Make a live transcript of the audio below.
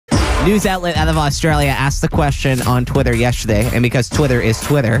news outlet out of Australia asked the question on Twitter yesterday, and because Twitter is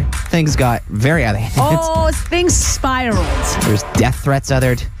Twitter, things got very out of hand. Oh, things spiraled. There's death threats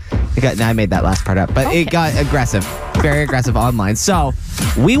uttered. I made that last part up, but It got aggressive, very aggressive online. So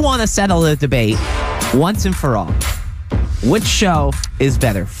we want to settle the debate once and for all. Which show is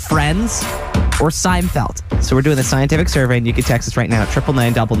better, Friends or Seinfeld? So we're doing a scientific survey, and you can text us right now at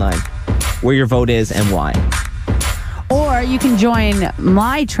 99999 where your vote is and why. Or you can join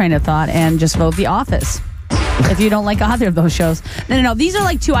my train of thought and just vote The Office. If you don't like either of those shows. No. These are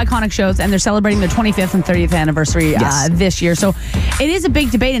like two iconic shows, and they're celebrating their 25th and 30th anniversary this year. So it is a big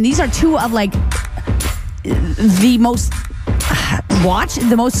debate, and these are two of like the most watched,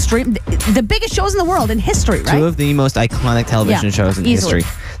 the most streamed, the biggest shows in the world in history, right? Two of the most iconic television shows in history.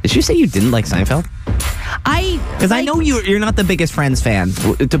 Did you say you didn't like Seinfeld? Because I know you're not the biggest Friends fan,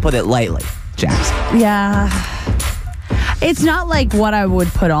 to put it lightly, Jax. Yeah. It's not like what I would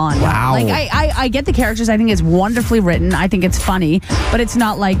put on. Wow. Like, I get the characters. I think it's wonderfully written. I think it's funny. But it's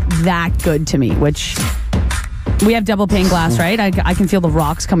not, like, that good to me, which... We have double pane glass, right? I can feel the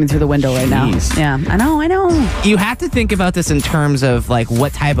rocks coming through the window right now. Yeah, I know. You have to think about this in terms of, like,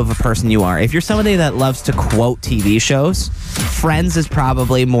 what type of a person you are. If you're somebody that loves to quote TV shows, Friends is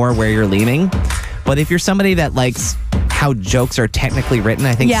probably more where you're leaning. But if you're somebody that likes how jokes are technically written,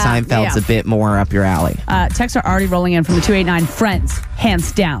 I think Seinfeld's a bit more up your alley. Texts are already rolling in from the 289. Friends,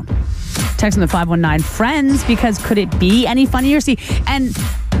 hands down. Text on the 519. Friends, because could it be any funnier? See, and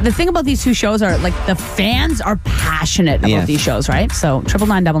the thing about these two shows are, like, the fans are passionate about these shows, right? So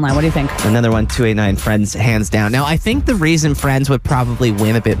 99999, what do you think? Another one, 289. Friends, hands down. Now, I think the reason Friends would probably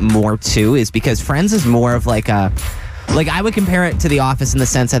win a bit more too is because Friends is more of like a... Like, I would compare it to The Office in the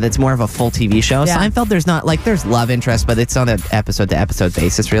sense that it's more of a full TV show. Yeah. Seinfeld, there's love interest, but it's on an episode-to-episode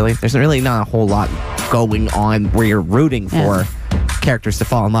basis, really. There's really not a whole lot going on where you're rooting for characters to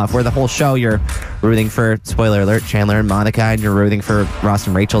fall in love. Where the whole show, you're rooting for, spoiler alert, Chandler and Monica, and you're rooting for Ross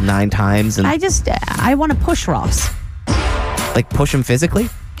and Rachel 9 times. And I want to push Ross. Like, push him physically?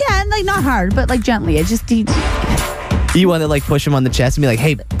 Yeah, and, like, not hard, but, like, gently. You want to, like, push him on the chest and be like,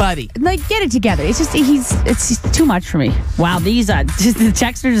 hey, buddy. Like, get it together. It's just too much for me. Wow, these the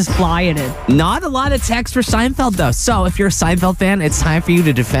texts are just flying in. Not a lot of text for Seinfeld, though. So if you're a Seinfeld fan, it's time for you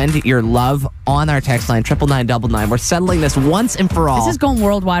to defend your love on our text line, 99999. We're settling this once and for all. This is going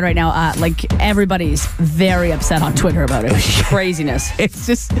worldwide right now. Like, everybody's very upset on Twitter about it. Craziness. It's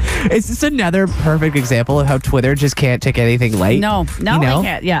just another perfect example of how Twitter just can't take anything light. No, you know? I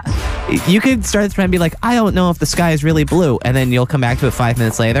can't. Yeah. You could start the thread and be like, I don't know if the sky is really blue, and then you'll come back to it 5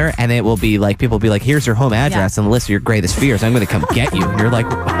 minutes later, and it will be like, people will be like, here's your home address and the list of your greatest fears. I'm going to come get you. And you're like,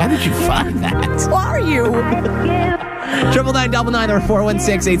 how did you find that? Who are you? 99999 or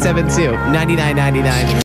 416-872-9999.